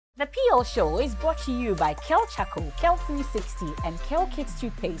The PL Show is brought to you by Kel Chaco, Kel 360, and Kel Kids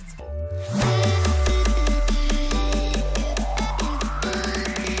Toothpaste.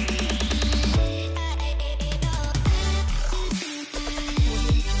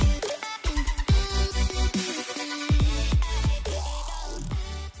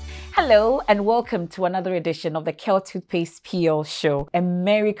 Hello and welcome to another edition of the Kel Toothpaste PL Show. A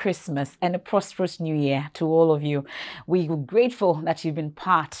Merry Christmas and a prosperous New Year to all of you. We're grateful that you've been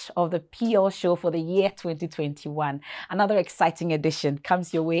part of the PL Show for the year 2021. Another exciting edition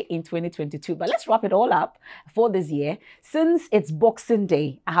comes your way in 2022. But let's wrap it all up for this year. Since it's Boxing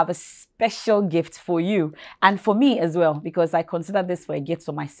Day, I have a special gift for you and for me as well, because I consider this for a gift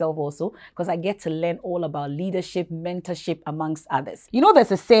for myself also, because I get to learn all about leadership, mentorship, amongst others. You know,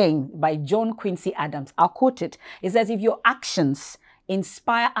 there's a saying by John Quincy Adams. I'll quote it. It says, if your actions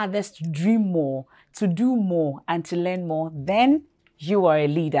inspire others to dream more, to do more, and to learn more, then you are a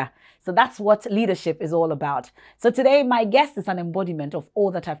leader. So that's what leadership is all about. So today, my guest is an embodiment of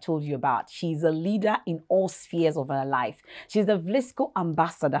all that I've told you about. She's a leader in all spheres of her life. She's the VLISCO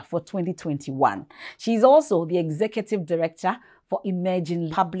ambassador for 2021. She's also the executive director for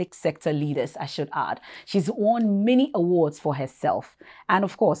emerging public sector leaders, I should add. She's won many awards for herself. And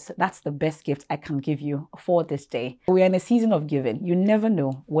of course, that's the best gift I can give you for this day. We're in a season of giving. You never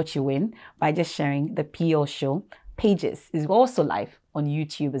know what you win by just sharing the PL Show. Pages is also live on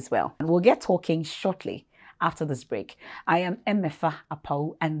YouTube as well. And we'll get talking shortly after this break. I am Emefa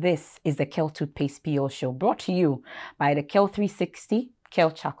Apawu, and this is the Kel Toothpaste PL Show, brought to you by the Kel 360,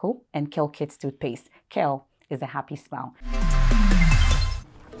 Kel Chaco, and Kel Kids Toothpaste. Kel is a happy smile.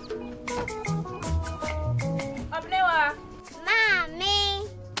 Mommy.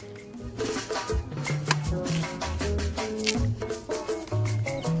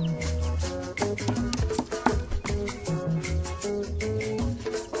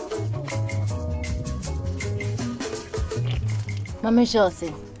 Mama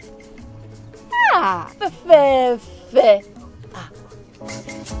Josie. Fe.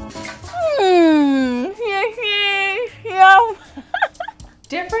 Yum.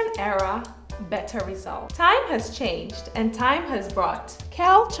 Different era, better result. Time has changed and time has brought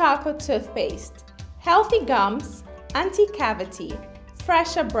Kel Chaco toothpaste, healthy gums, anti-cavity,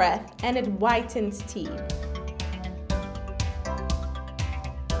 fresher breath, and it whitens teeth.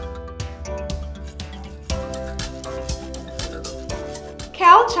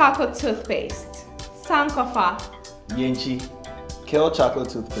 Kel Chaco toothpaste, Sankofa, Yenchi, Kel Chaco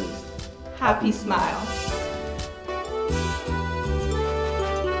toothpaste. happy smile.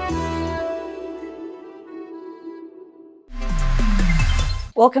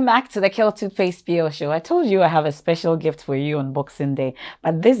 Welcome back to the Kel Toothpaste PL Show. I told you I have a special gift for you on Boxing Day,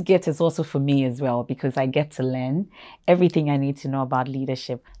 but this gift is also for me as well, because I get to learn everything I need to know about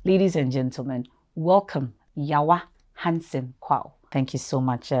leadership. Ladies and gentlemen, welcome Yawa-Hansen Quao. Thank you so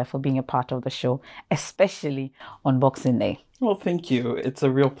much for being a part of the show, especially on Boxing Day. Well, thank you. It's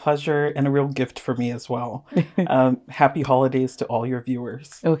a real pleasure and a real gift for me as well. Happy holidays to all your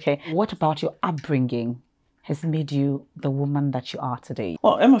viewers. Okay. What about your upbringing has made you the woman that you are today?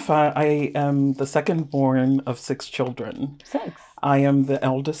 Well, Emefa, I am the second born of 6 children. 6. I am the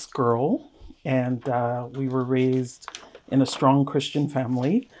eldest girl, and we were raised in a strong Christian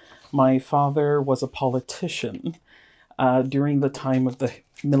family. My father was a politician during the time of the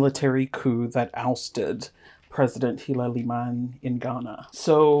military coup that ousted President Liman in Ghana.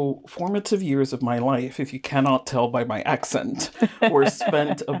 So formative years of my life, if you cannot tell by my accent, were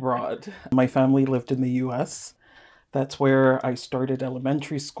spent abroad. My family lived in the US. That's where I started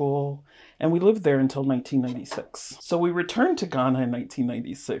elementary school, and we lived there until 1996. So we returned to Ghana in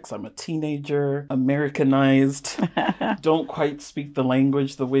 1996. I'm a teenager, Americanized, don't quite speak the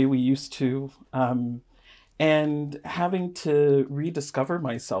language the way we used to. And having to rediscover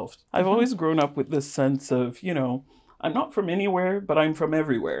myself. I've always grown up with this sense of, you know, I'm not from anywhere, but I'm from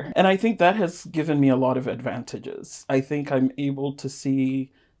everywhere. And I think that has given me a lot of advantages. I think I'm able to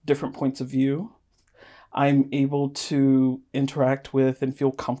see different points of view. I'm able to interact with and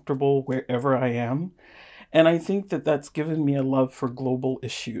feel comfortable wherever I am. And I think that that's given me a love for global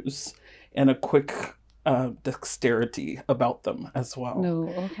issues and a quick dexterity about them as well. No,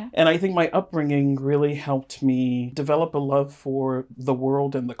 okay. And I think my upbringing really helped me develop a love for the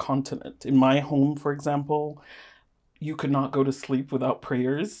world and the continent. In my home, for example, you could not go to sleep without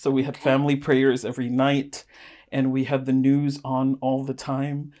prayers. So we had family prayers every night, and we had the news on all the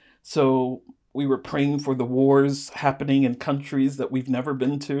time. So we were praying for the wars happening in countries that we've never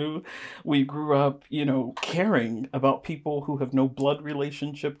been to. We grew up, you know, caring about people who have no blood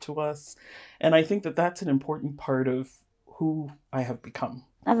relationship to us. And I think that that's an important part of who I have become.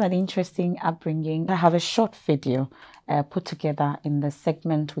 That's an interesting upbringing. I have a short video put together in the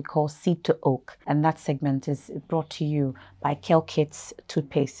segment we call Seed to Oak. And that segment is brought to you by Kel Kids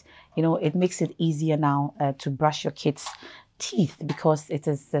Toothpaste. You know, it makes it easier now to brush your kids' teeth because it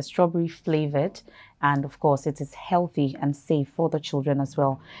is strawberry flavored, and of course it is healthy and safe for the children as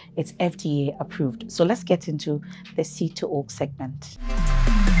well. It's FDA approved. So let's get into the Seed to Oak segment.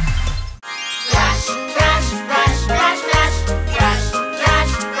 Brush, brush, brush, brush, brush, brush,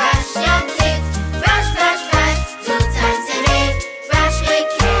 brush, brush your teeth. Brush, brush, brush, 2 times a day. Brush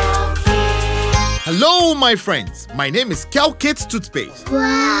with Kel Kids. Hello, my friends. My name is Kel Kids Toothpaste. Wow.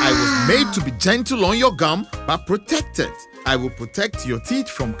 I was made to be gentle on your gum, but protected. I will protect your teeth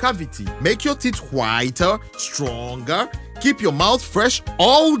from cavity, make your teeth whiter, stronger, keep your mouth fresh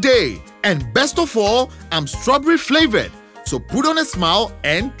all day. And best of all, I'm strawberry flavored. So put on a smile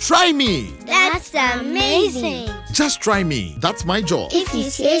and try me. That's amazing. Just try me. That's my job. If you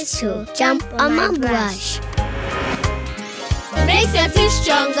say so, jump on my brush. Makes your teeth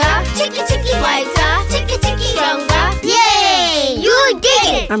stronger, chicky chicky whiter, chicky chicky stronger. Yay! You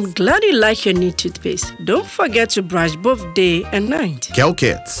did it! I'm glad you like your new toothpaste. Don't forget to brush both day and night. Kel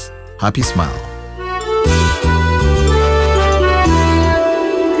Kids. Happy smile.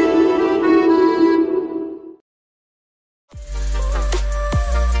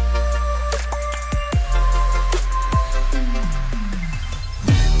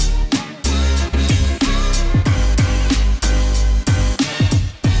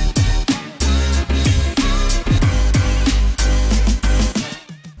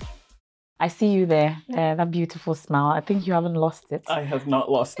 I see you there, that beautiful smile. I think you haven't lost it. I have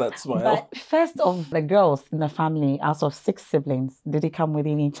not lost that smile. But first of the girls in the family, out of 6 siblings, did it come with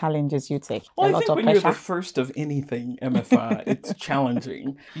any challenges you take? Well, I think when you're the first of anything, Emefa, it's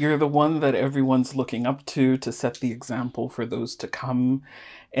challenging. You're the one that everyone's looking up to set the example for those to come.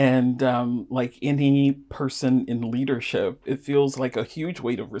 And like any person in leadership, it feels like a huge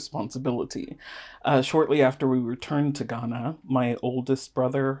weight of responsibility. Shortly after we returned to Ghana, my oldest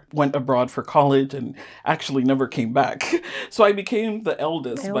brother went abroad for college and actually never came back. So I became the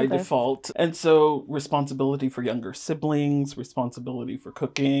eldest by default. And so responsibility for younger siblings, responsibility for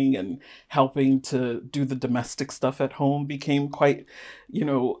cooking and helping to do the domestic stuff at home became quite, you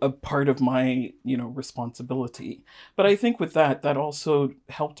know, a part of my, you know, responsibility. But I think with that also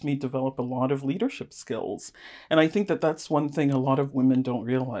helped me develop a lot of leadership skills. And I think that that's one thing a lot of women don't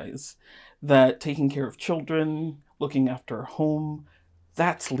realize, that taking care of children, looking after a home,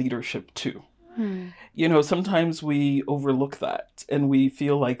 that's leadership too. You know, sometimes we overlook that and we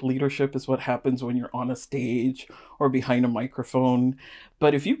feel like leadership is what happens when you're on a stage or behind a microphone.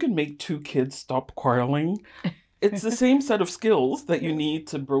 But if you can make 2 kids stop quarreling, it's the same set of skills that you need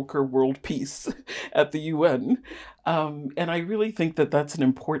to broker world peace at the UN. And I really think that that's an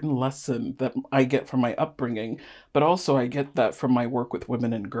important lesson that I get from my upbringing, but also I get that from my work with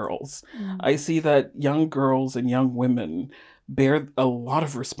women and girls. I see that young girls and young women bear a lot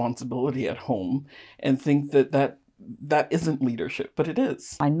of responsibility at home and think that that isn't leadership, but it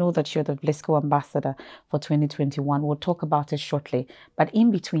is. I know that you're the VLISCO ambassador for 2021. We'll talk about it shortly. But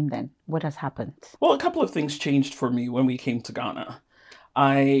in between then, what has happened? Well, a couple of things changed for me when we came to Ghana.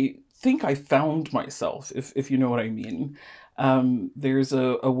 I think I found myself, if you know what I mean. There's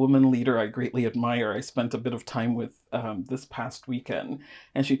a woman leader I greatly admire. I spent a bit of time with this past weekend,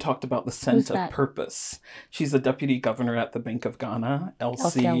 and she talked about the scent of purpose. She's a deputy governor at the Bank of Ghana,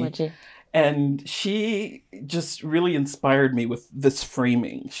 LC. And she just really inspired me with this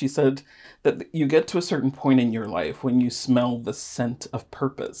framing. She said that you get to a certain point in your life when you smell the scent of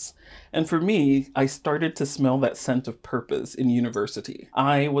purpose. And for me, I started to smell that scent of purpose in university.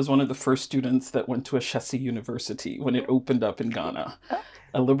 I was one of the first students that went to Ashesi University when it opened up in Ghana,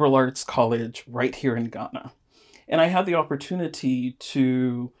 a liberal arts college right here in Ghana. And I had the opportunity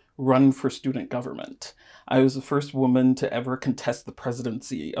to run for student government. I was the first woman to ever contest the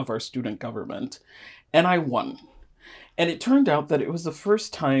presidency of our student government, and I won. And it turned out that it was the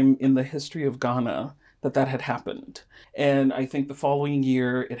first time in the history of Ghana that that had happened. And I think the following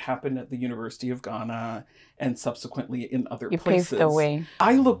year it happened at the University of Ghana and subsequently in other places. Paved the way.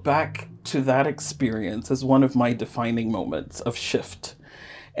 I look back to that experience as one of my defining moments of shift.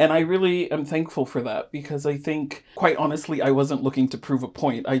 And I really am thankful for that because I think, quite honestly, I wasn't looking to prove a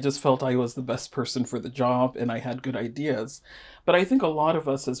point. I just felt I was the best person for the job and I had good ideas. But I think a lot of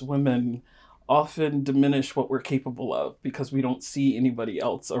us as women often diminish what we're capable of because we don't see anybody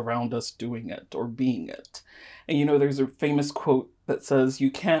else around us doing it or being it. And you know, there's a famous quote that says,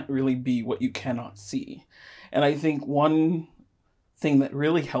 you can't really be what you cannot see. And I think one thing that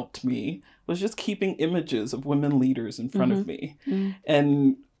really helped me was just keeping images of women leaders in front of me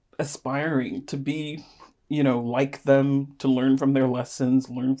and aspiring to be, like them, to learn from their lessons,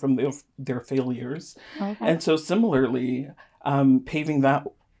 learn from their failures. Okay. And so similarly, paving that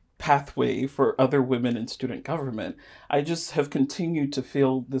pathway for other women in student government, I just have continued to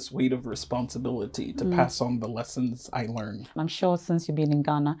feel this weight of responsibility to pass on the lessons I learned. I'm sure since you've been in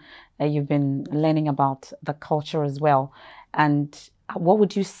Ghana, you've been learning about the culture as well. And what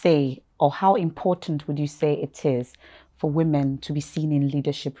would you say, or how important would you say it is for women to be seen in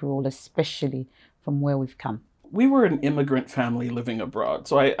leadership role, especially from where we've come? We were an immigrant family living abroad,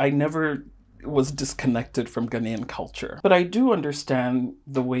 so I never was disconnected from Ghanaian culture. But I do understand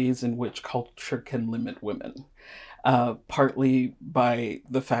the ways in which culture can limit women, partly by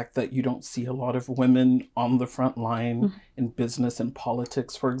the fact that you don't see a lot of women on the front line in business and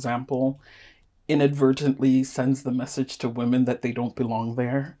politics, for example, inadvertently sends the message to women that they don't belong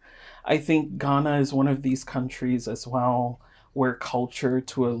there. I think Ghana is one of these countries as well where culture,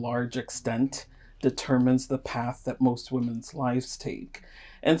 to a large extent, determines the path that most women's lives take.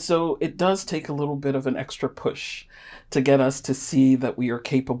 And so it does take a little bit of an extra push to get us to see that we are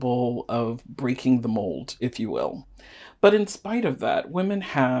capable of breaking the mold, if you will. But in spite of that, women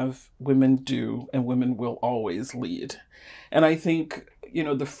have, women do, and women will always lead. And I think,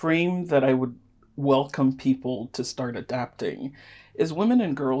 the frame that I would welcome people to start adapting is women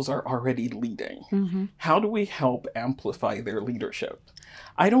and girls are already leading. How do we help amplify their leadership?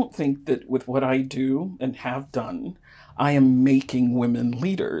 I don't think that with what I do and have done, I am making women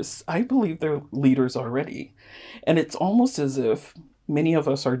leaders. I believe they're leaders already. And it's almost as if many of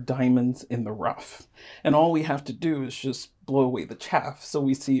us are diamonds in the rough. And all we have to do is just blow away the chaff so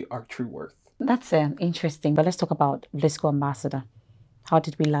we see our true worth. That's interesting. But let's talk about VLISCO Ambassador. How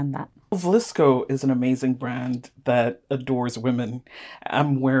did we learn that? VLISCO is an amazing brand that adores women.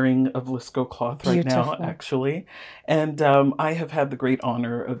 I'm wearing a VLISCO cloth right now, actually. And I have had the great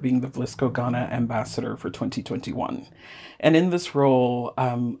honor of being the VLISCO Ghana Ambassador for 2021. And in this role,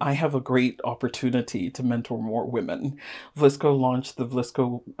 I have a great opportunity to mentor more women. VLISCO launched the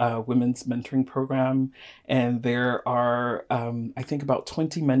VLISCO Women's Mentoring Program, and there are, I think, about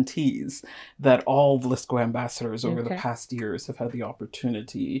 20 mentees that all VLISCO ambassadors over the past years have had the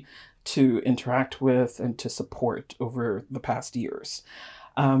opportunity to interact with and to support over the past years.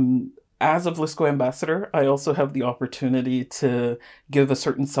 As a VLISCO ambassador, I also have the opportunity to give a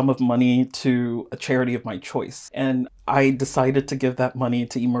certain sum of money to a charity of my choice. And I decided to give that money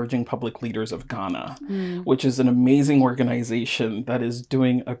to Emerging Public Leaders of Ghana, which is an amazing organization that is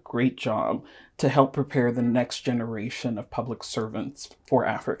doing a great job to help prepare the next generation of public servants for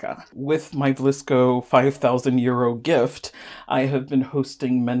Africa. With my VLISCO €5,000 gift, I have been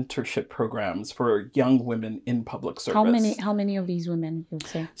hosting mentorship programs for young women in public service. How many of these women, you would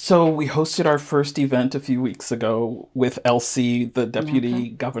say? So we hosted our first event a few weeks ago with Elsie, the Deputy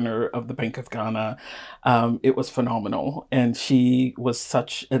Governor of the Bank of Ghana. It was phenomenal. And she was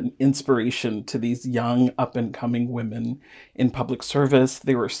such an inspiration to these young up-and-coming women in public service.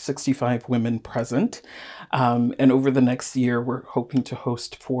 There were 65 women present. And over the next year, we're hoping to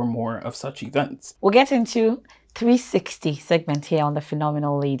host 4 more of such events. We'll get into 360 segment here on the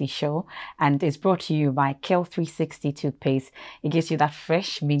Phenomenal Lady Show, and it's brought to you by Kale 360 toothpaste. It gives you that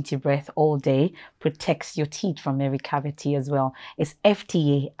fresh minty breath all day, protects your teeth from every cavity as well. It's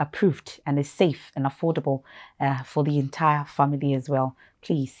FDA approved and is safe and affordable for the entire family as well.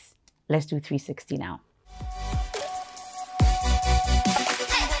 Please, let's do 360 now.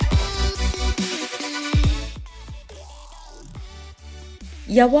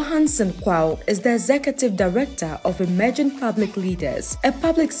 Yawa-Hansen Quao is the Executive Director of Emerging Public Leaders, a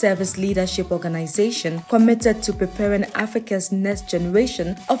public service leadership organization committed to preparing Africa's next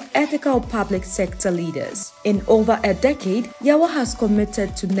generation of ethical public sector leaders. In over a decade, Yawa has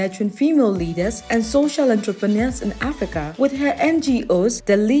committed to nurturing female leaders and social entrepreneurs in Africa with her NGOs,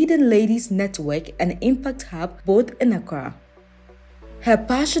 the Leading Ladies Network and Impact Hub, both in Accra. Her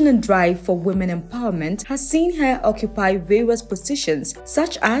passion and drive for women empowerment has seen her occupy various positions,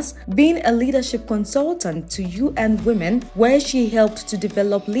 such as being a leadership consultant to UN Women, where she helped to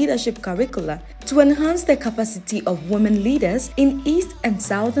develop leadership curricula to enhance the capacity of women leaders in East and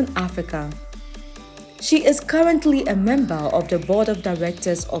Southern Africa. She is currently a member of the Board of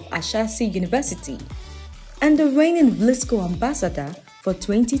Directors of Ashesi University and the reigning VLISCO Ambassador for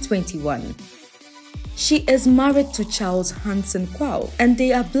 2021. She is married to Yawa-Hansen Quao, and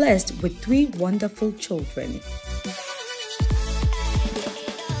they are blessed with 3 wonderful children.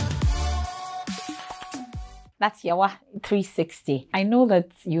 That's Yawa 360. I know that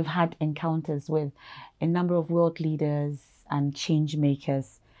you've had encounters with a number of world leaders and change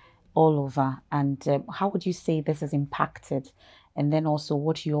makers. all over. And how would you say this has impacted? And then also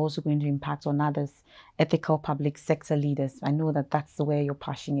what you're also going to impact on others, ethical public sector leaders. I know that that's where your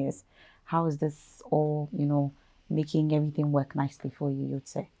passion is. How is this all, making everything work nicely for you, you'd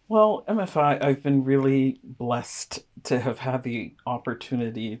say? Well, Emefa, I've been really blessed to have had the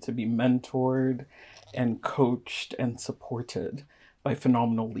opportunity to be mentored and coached and supported by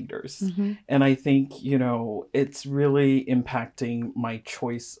phenomenal leaders. And I think, it's really impacting my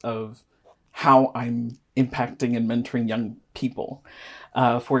choice of how I'm impacting and mentoring young people.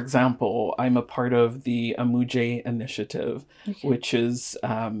 For example, I'm a part of the Amuje initiative, which is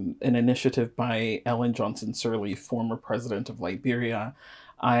an initiative by Ellen Johnson Sirleaf, former president of Liberia.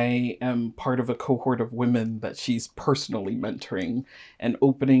 I am part of a cohort of women that she's personally mentoring and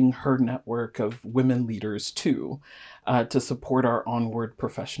opening her network of women leaders to support our onward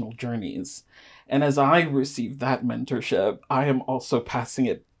professional journeys. And as I receive that mentorship, I am also passing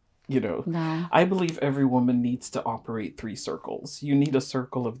it. No. I believe every woman needs to operate 3 circles. You need a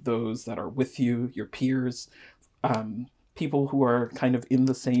circle of those that are with you, your peers, people who are kind of in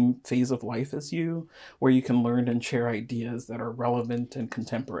the same phase of life as you, where you can learn and share ideas that are relevant and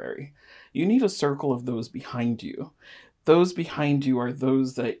contemporary. You need a circle of those behind you. Those behind you are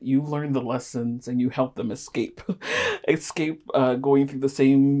those that you learn the lessons and you help them escape going through the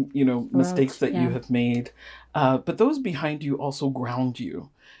same, mistakes that you have made. But those behind you also ground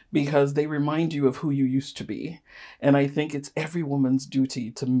you, because they remind you of who you used to be. And I think it's every woman's duty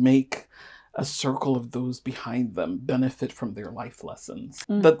to make a circle of those behind them benefit from their life lessons.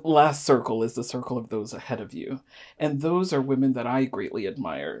 The last circle is the circle of those ahead of you. And those are women that I greatly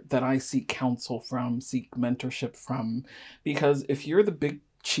admire, that I seek counsel from, seek mentorship from. Because if you're the big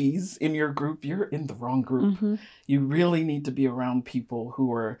cheese in your group, you're in the wrong group. You really need to be around people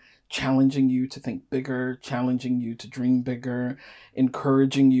who are challenging you to think bigger, challenging you to dream bigger,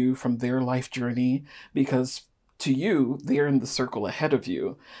 encouraging you from their life journey, because to you, they're in the circle ahead of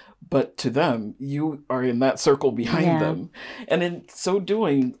you, but to them, you are in that circle behind them. And in so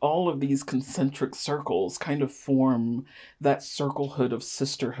doing, all of these concentric circles kind of form that circlehood of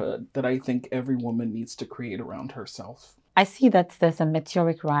sisterhood that I think every woman needs to create around herself. I see that there's a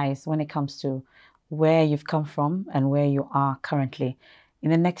meteoric rise when it comes to where you've come from and where you are currently. In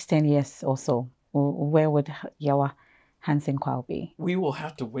the next 10 years or so, where would Yawa-Hansen Quao be? We will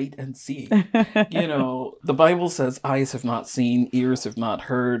have to wait and see. The Bible says eyes have not seen, ears have not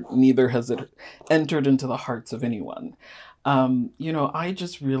heard, neither has it entered into the hearts of anyone. I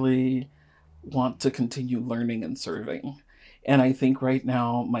just really want to continue learning and serving. And I think right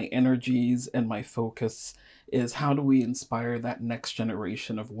now my energies and my focus is how do we inspire that next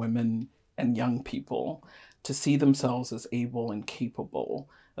generation of women and young people to see themselves as able and capable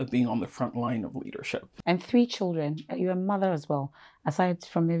of being on the front line of leadership. And 3 children, you're a mother as well. Aside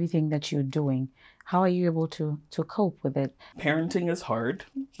from everything that you're doing, how are you able to cope with it? Parenting is hard.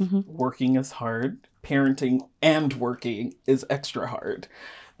 Working is hard. Parenting and working is extra hard.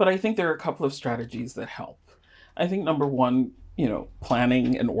 But I think there are a couple of strategies that help. I think number one,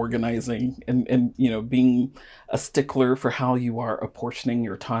 planning and organizing and being a stickler for how you are apportioning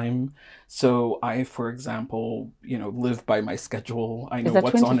your time. So I, for example, live by my schedule. I know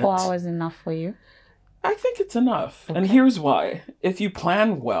what's on it. Is that 24 hours enough for you? I think it's enough. Okay. And here's why. If you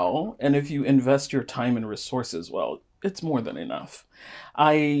plan well and if you invest your time and resources well, it's more than enough.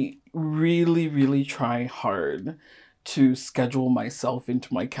 I really, really try hard to schedule myself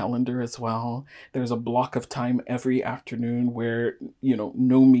into my calendar as well. There's a block of time every afternoon where,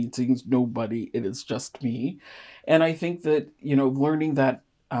 no meetings, nobody, it is just me. And I think that, learning that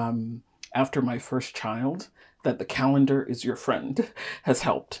after my first child, that the calendar is your friend has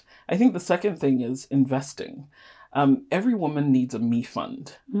helped. I think the second thing is investing. Every woman needs a me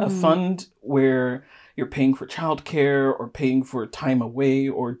fund, a fund where you're paying for childcare or paying for time away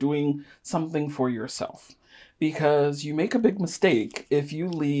or doing something for yourself. Because you make a big mistake if you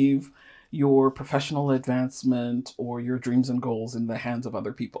leave your professional advancement or your dreams and goals in the hands of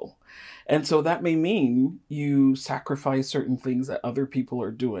other people. And so that may mean you sacrifice certain things that other people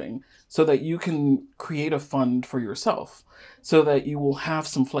are doing so that you can create a fund for yourself, so that you will have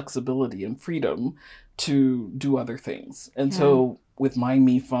some flexibility and freedom to do other things. And so with my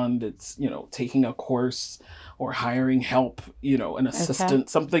Me Fund, it's, taking a course or hiring help, an assistant,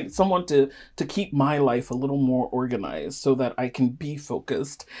 someone to keep my life a little more organized so that I can be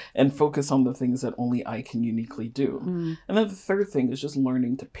focused and focus on the things that only I can uniquely do. And then the third thing is just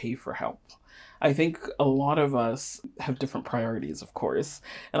learning to pay for help. I think a lot of us have different priorities, of course.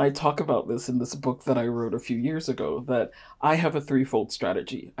 And I talk about this in this book that I wrote a few years ago, that I have a 3-fold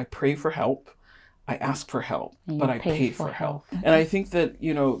strategy. I pray for help, I ask for help, And but you I pay pay for for help. help. And I think that,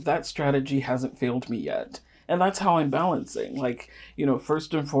 that strategy hasn't failed me yet. And that's how I'm balancing. Like,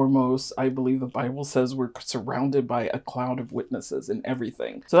 first and foremost, I believe the Bible says we're surrounded by a cloud of witnesses in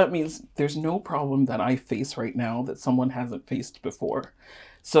everything. So that means there's no problem that I face right now that someone hasn't faced before.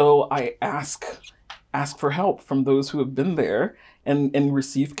 So I ask for help from those who have been there and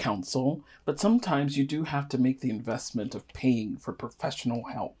receive counsel. But sometimes you do have to make the investment of paying for professional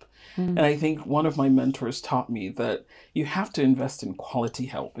help. And I think one of my mentors taught me that you have to invest in quality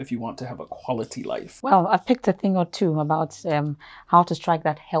help if you want to have a quality life. Well, I've picked a thing or two about how to strike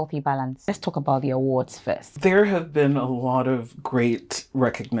that healthy balance. Let's talk about the awards first. There have been a lot of great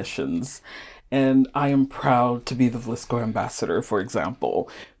recognitions, and I am proud to be the VLISCO ambassador, for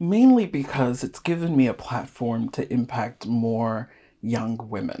example, mainly because it's given me a platform to impact more young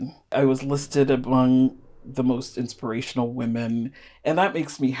women. I was listed among the most inspirational women, and that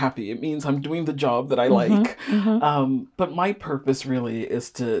makes me happy. It means I'm doing the job that I like. But my purpose really is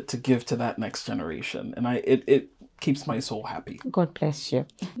to give to that next generation, and it keeps my soul happy. God bless you.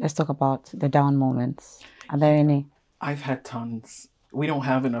 Let's talk about the down moments. Are there any? I've had tons. We don't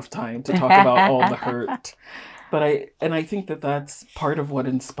have enough time to talk about all the hurt. But I think that that's part of what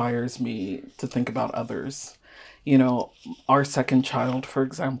inspires me to think about others. Our second child, for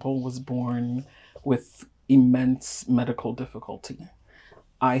example, was born with immense medical difficulty.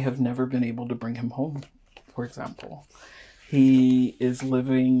 I have never been able to bring him home, for example. He is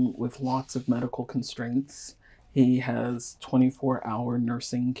living with lots of medical constraints. He has 24-hour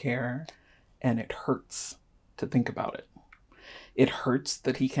nursing care, and it hurts to think about it. It hurts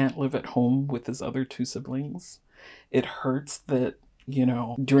that he can't live at home with his other two siblings. It hurts that,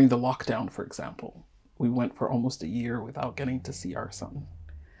 during the lockdown, for example, we went for almost a year without getting to see our son.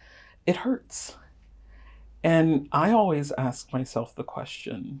 It hurts. And I always ask myself the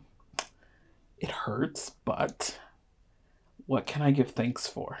question, it hurts, but what can I give thanks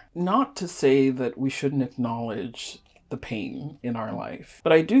for? Not to say that we shouldn't acknowledge the pain in our life,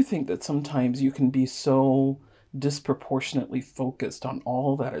 but I do think that sometimes you can be so disproportionately focused on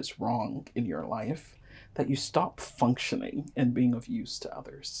all that is wrong in your life that you stop functioning and being of use to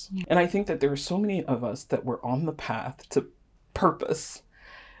others. And I think that there are so many of us that were on the path to purpose,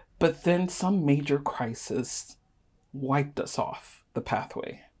 but then some major crisis wiped us off the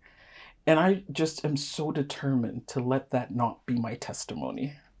pathway. And I just am so determined to let that not be my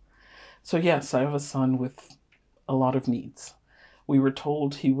testimony. So yes, I have a son with a lot of needs. We were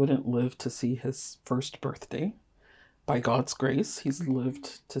told he wouldn't live to see his first birthday. By God's grace, he's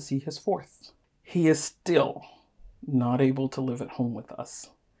lived to see his fourth. He is still not able to live at home with us.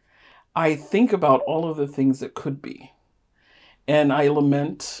 I think about all of the things that could be. And I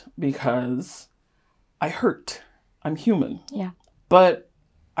lament because I hurt. I'm human. Yeah. But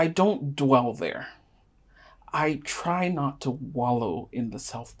I don't dwell there. I try not to wallow in the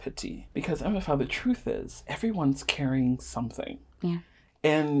self-pity because, Emefa, the truth is everyone's carrying something. Yeah.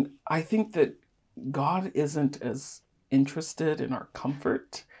 And I think that God isn't as interested in our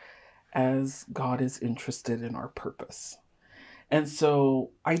comfort as God is interested in our purpose. And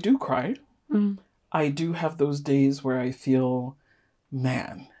so I do cry. I do have those days where I feel,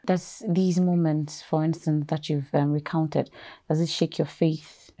 man. Does these moments, for instance, that you've recounted, does it shake your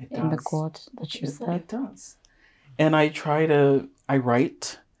faith in the God that you serve? It does. And I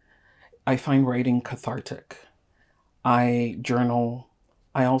write. I find writing cathartic. I journal.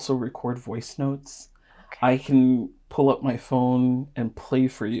 I also record voice notes. I can pull up my phone and play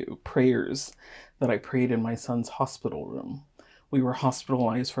for you prayers that I prayed in my son's hospital room. We were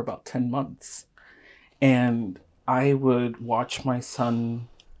hospitalized for about 10 months. And I would watch my son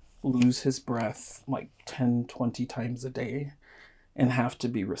lose his breath like 10, 20 times a day and have to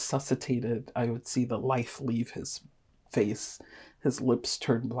be resuscitated. I would see the life leave his face. His lips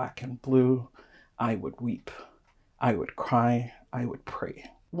turn black and blue. I would weep. I would cry. I would pray.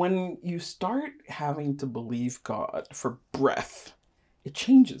 When you start having to believe God for breath, it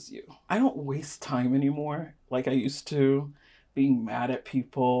changes you. I don't waste time anymore like I used to, being mad at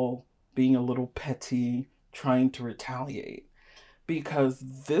people, being a little petty, trying to retaliate. Because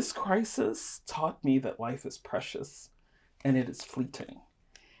this crisis taught me that life is precious and it is fleeting.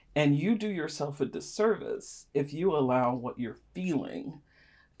 And you do yourself a disservice if you allow what you're feeling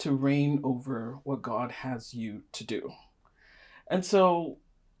to reign over what God has you to do. And so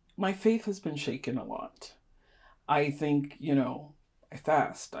my faith has been shaken a lot. I think, I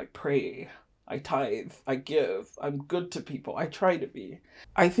fast, I pray, I tithe, I give, I'm good to people, I try to be.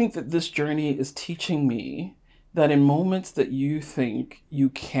 I think that this journey is teaching me that in moments that you think you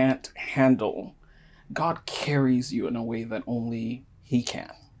can't handle, God carries you in a way that only He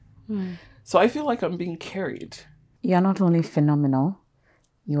can. So I feel like I'm being carried. You're not only phenomenal,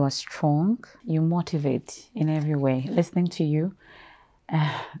 you are strong, you motivate in every way. Listening to you,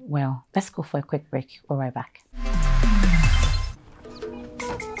 well, let's go for a quick break. We'll be right back.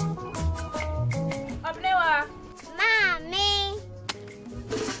 Mommy.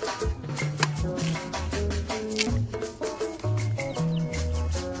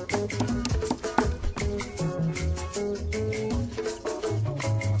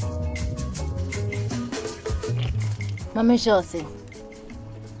 Mama Josie.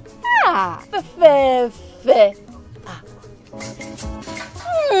 Ah, fe. Ah.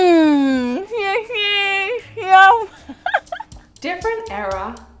 Yum. Different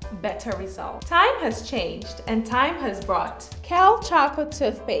era, better result. Time has changed and time has brought Kel Charcoal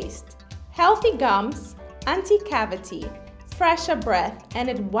Toothpaste, healthy gums, anti-cavity, fresher breath, and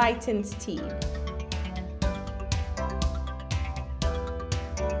it whitens teeth.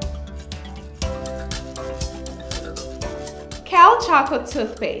 Kel Charcoal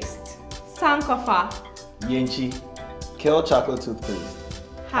Toothpaste, Sankofa, Yenchi, Kale Chocolate Toothpaste.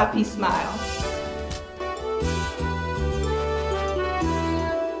 happy smile.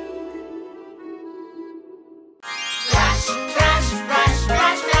 Brush, brush, brush,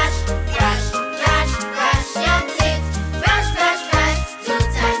 brush, brush, brush, brush, brush your teeth. Brush, brush, brush, 2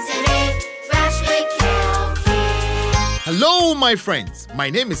 times a day. Brush with Kale Kids. Hello, my friends. My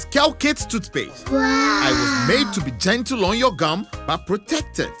name is Kel Kids Toothpaste. I was made to be gentle on your gum, but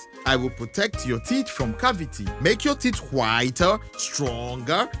protected. I will protect your teeth from cavity, make your teeth whiter,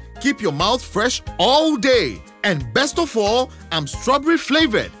 stronger, keep your mouth fresh all day. And best of all, I'm strawberry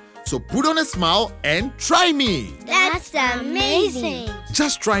flavored. So put on a smile and try me. That's amazing.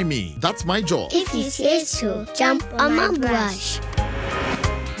 Just try me. That's my job. If you say so, jump on my brush.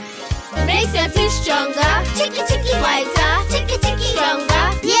 Makes your teeth stronger, chicky chicky whiter, chicky chicky stronger.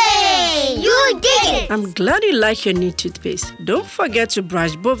 Yay! You did it! I'm glad you like your new toothpaste. Don't forget to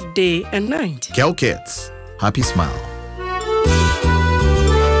brush both day and night. Kel Kids. Happy smile.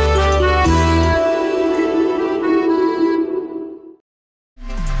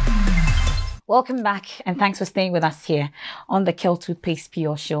 Welcome back, and thanks for staying with us here on the Kel Toothpaste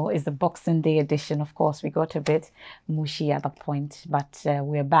PR show. It's the Boxing Day edition. Of course, we got a bit mushy at the point, but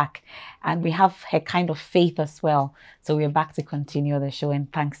we're back, and we have a kind of faith as well. So we're back to continue the show,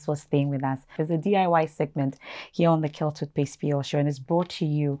 and thanks for staying with us. There's a DIY segment here on the Kel Toothpaste PR show, and it's brought to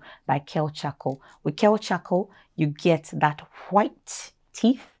you by Kel Charcoal. With Kel Charcoal, you get that white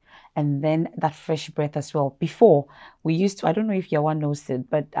teeth and then that fresh breath as well. Before, we used to, I don't know if Yawa knows it,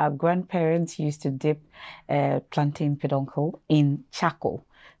 but our grandparents used to dip plantain peduncle in charcoal,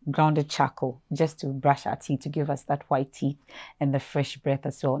 grounded charcoal, just to brush our teeth, to give us that white teeth and the fresh breath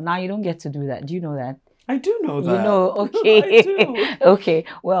as well. Now you don't get to do that. Do you know that? I do know that. You know, okay. I do. Okay,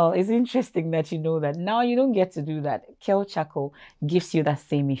 well, it's interesting that you know that. Now you don't get to do that. Kel Charcoal gives you that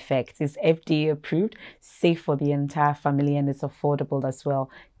same effect. It's FDA approved, safe for the entire family, and it's affordable as well.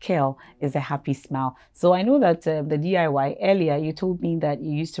 Kel is a happy smile. So I know that the DIY, earlier you told me that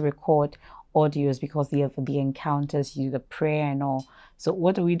you used to record audios because of the encounters, the prayer and all. So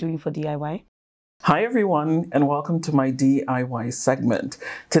what are we doing for DIY? Hi everyone, and welcome to my DIY segment.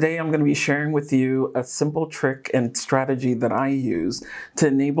 Today I'm going to be sharing with you a simple trick and strategy that I use to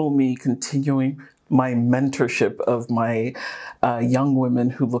enable me continuing my mentorship of my young women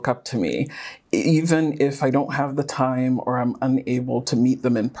who look up to me. Even if I don't have the time or I'm unable to meet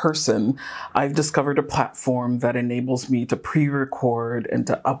them in person, I've discovered a platform that enables me to pre-record and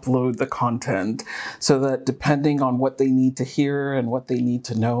to upload the content so that depending on what they need to hear and what they need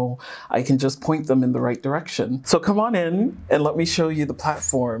to know, I can just point them in the right direction. So come on in and let me show you the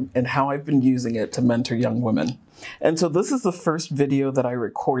platform and how I've been using it to mentor young women. And so this is the first video that I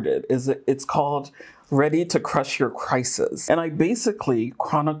recorded. It's called Ready to Crush Your Crisis. And I basically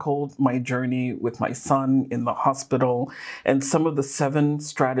chronicled my journey with my son in the hospital and some of the 7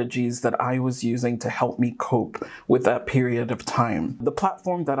 strategies that I was using to help me cope with that period of time. The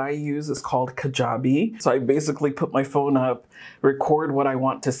platform that I use is called Kajabi. So I basically put my phone up, record what I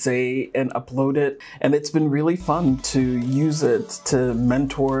want to say, and upload it. And it's been really fun to use it to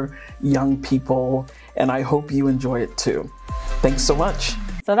mentor young people, and I hope you enjoy it too. Thanks so much.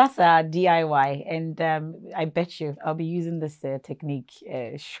 So that's our DIY, and I bet you I'll be using this technique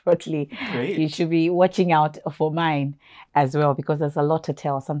shortly. Great. You should be watching out for mine as well, because there's a lot to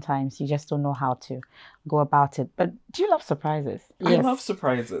tell. Sometimes you just don't know how to go about it. But do you love surprises? I love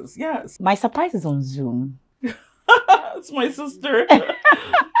surprises, yes. My surprise is on Zoom. It's my sister.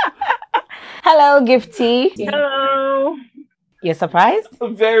 Hello, Gifty. Hello. You're surprised? A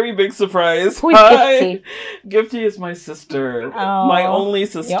very big surprise. Who is Gifty? Gifty is my sister. Oh, My only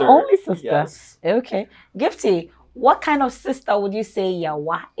sister. Your only sister? Yes. Okay. Gifty, what kind of sister would you say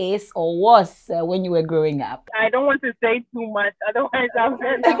Yawa is or was when you were growing up? I don't want to say too much, otherwise I'll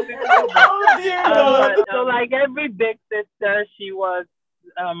get Oh, dear God. so like every big sister, she was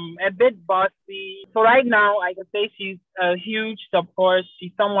a bit bossy. So right now, I can say she's a huge support.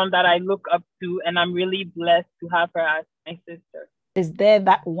 She's someone that I look up to, and I'm really blessed to have her as my sister. Is there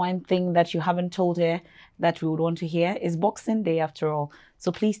that one thing that you haven't told her that we would want to hear? It's Boxing Day after all.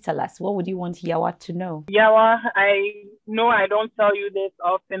 So please tell us, what would you want Yawa to know? Yawa, I know I don't tell you this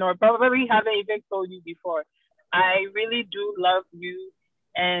often, or probably haven't even told you before. I really do love you,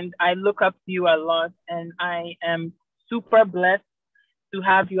 and I look up to you a lot, and I am super blessed to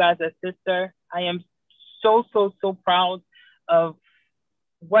have you as a sister. I am so proud of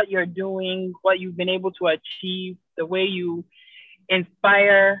what you're doing, what you've been able to achieve, the way you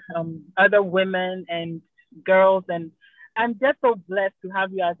inspire other women and girls, and I'm just so blessed to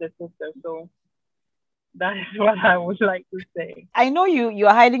have you as a sister. So that is what I would like to say. I know you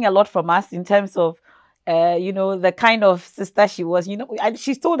are hiding a lot from us in terms of the kind of sister she was. And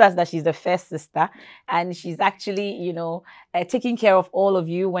she's told us that she's the first sister, and she's actually taking care of all of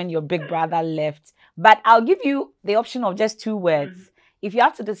you when your big brother left. But I'll give you the option of just 2 words. If you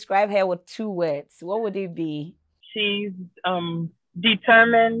have to describe her with 2 words, what would it be? She's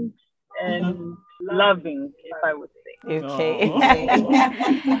determined and loving, if I would say. Okay.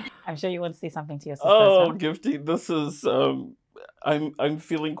 I'm sure you want to say something to your sister. Oh, Gifty, this is I'm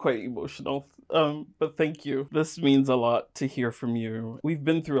feeling quite emotional. But thank you. This means a lot to hear from you. We've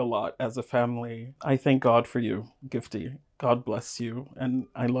been through a lot as a family. I thank God for you, Gifty. God bless you, and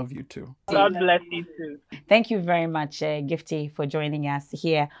I love you too. God bless you too. Thank you very much, Gifty, for joining us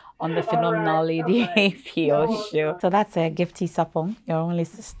here on the Phenomenal Lady PO show. So that's Gifty Sapong, your only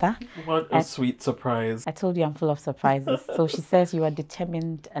sister. What a sweet surprise. I told you I'm full of surprises. So she says you are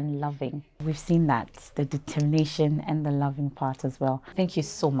determined and loving. We've seen that, the determination and the loving part as well. Thank you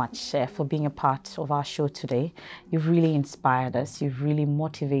so much for being a part of our show today. You've really inspired us. You've really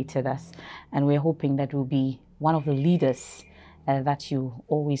motivated us. And we're hoping that we'll be one of the leaders that you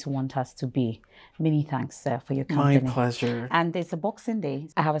always want us to be. Many thanks for your company. My pleasure. And it's a Boxing Day.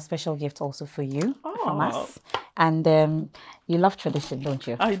 I have a special gift also for you from us. And you love tradition, don't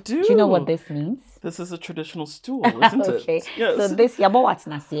you? I do. Do you know what this means? This is a traditional stool, isn't it? Okay. Yes. So this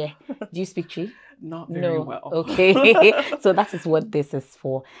Yawa-Hansen. Do you speak Tree? Not very well. Okay. So that is what this is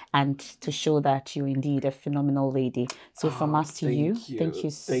for, and to show that you're indeed a phenomenal lady. So from us to you, thank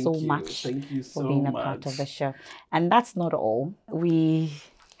you so much for being a part of the show. And that's not all. We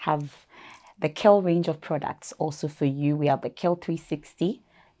have the Kel range of products also for you. We have the Kel 360,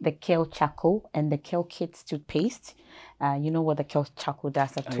 the Kel Charcoal, and the Kel Kids toothpaste. You know what the Kel Charcoal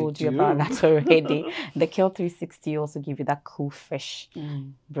does. I've told you about that already. The Kel 360 also give you that cool, fresh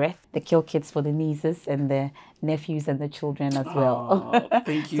breath. The Kel Kids for the nieces and the nephews and the children as well.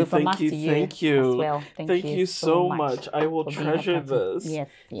 Thank you, so from thank us you, to you thank you. as well. Thank you so much. I will treasure this. Yes.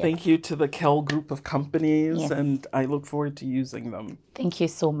 Thank you to the Kel group of companies, and I look forward to using them. Thank you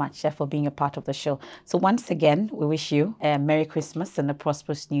so much for being a part of the show. So once again, we wish you a Merry Christmas and a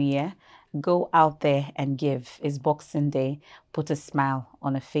prosperous New Year. Go out there and give. It's Boxing Day. Put a smile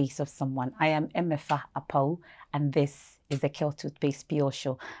on the face of someone. I am Emefa Apawu, and this is the Kel Toothpaste PO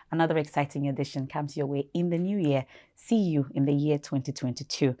Show. Another exciting edition comes your way in the new year. See you in the year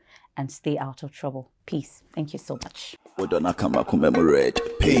 2022, and stay out of trouble. Peace. Thank you so much. Odona kama commemorate.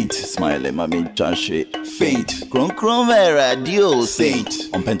 Paint, smile, mami chanche. Faint, kron radio saint.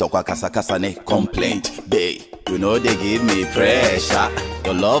 Ompento kwa kasa ne complaint. Bay, you know they give me pressure.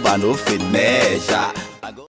 Your love I no fit measure.